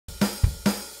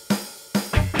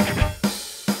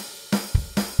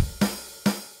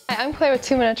I'm Claire with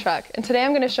 2 Minute Truck, and today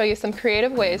I'm going to show you some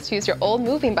creative ways to use your old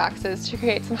moving boxes to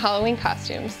create some Halloween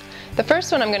costumes. The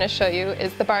first one I'm going to show you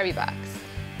is the Barbie box.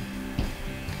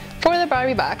 For the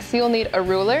Barbie box, you'll need a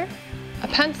ruler, a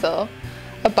pencil,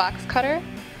 a box cutter,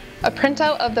 a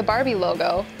printout of the Barbie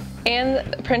logo, and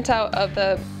a printout of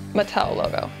the Mattel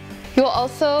logo. You will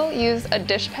also use a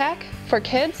dish pack for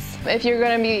kids. If you're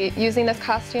going to be using this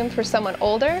costume for someone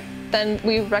older, then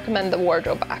we recommend the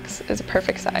wardrobe box. It's a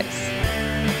perfect size.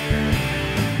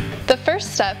 The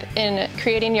first step in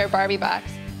creating your Barbie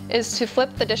box is to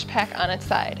flip the dish pack on its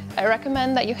side. I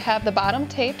recommend that you have the bottom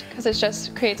taped because it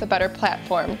just creates a better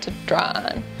platform to draw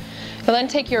on. You'll then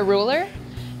take your ruler,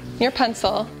 your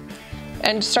pencil,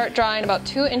 and start drawing about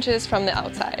 2 inches from the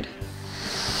outside.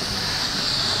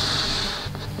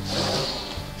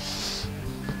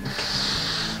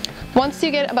 Once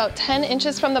you get about 10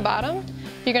 inches from the bottom,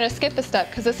 you're going to skip a step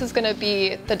because this is going to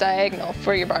be the diagonal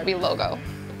for your Barbie logo.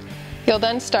 You'll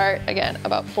then start, again,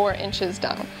 about 4 inches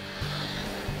down.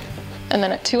 And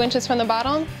then at 2 inches from the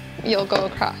bottom, you'll go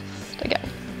across again.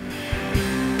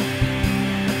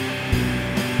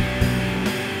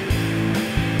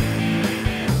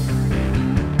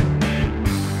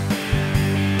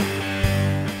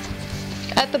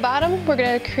 At the bottom, we're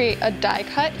going to create a die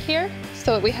cut here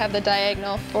so that we have the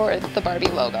diagonal for the Barbie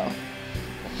logo.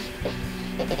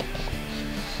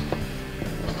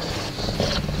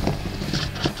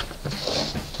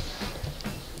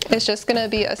 It's just going to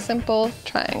be a simple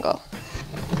triangle.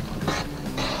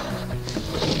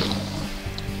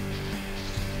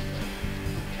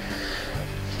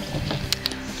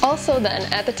 Also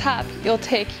then, at the top, you'll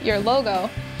take your logo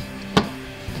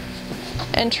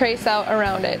and trace out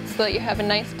around it so that you have a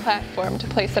nice platform to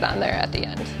place it on there at the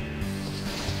end.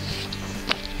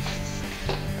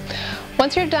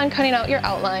 Once you're done cutting out your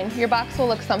outline, your box will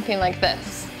look something like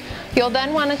this. You'll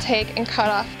then want to take and cut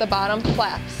off the bottom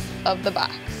flaps of the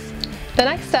box. The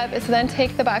next step is to then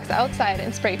take the box outside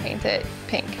and spray paint it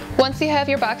pink. Once you have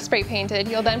your box spray painted,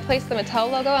 you'll then place the Mattel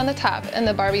logo on the top and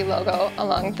the Barbie logo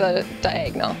along the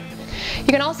diagonal. You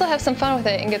can also have some fun with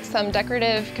it and get some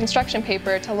decorative construction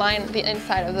paper to line the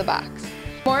inside of the box.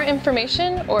 For more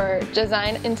information or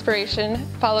design inspiration,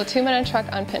 follow 2 Minute Truck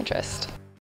on Pinterest.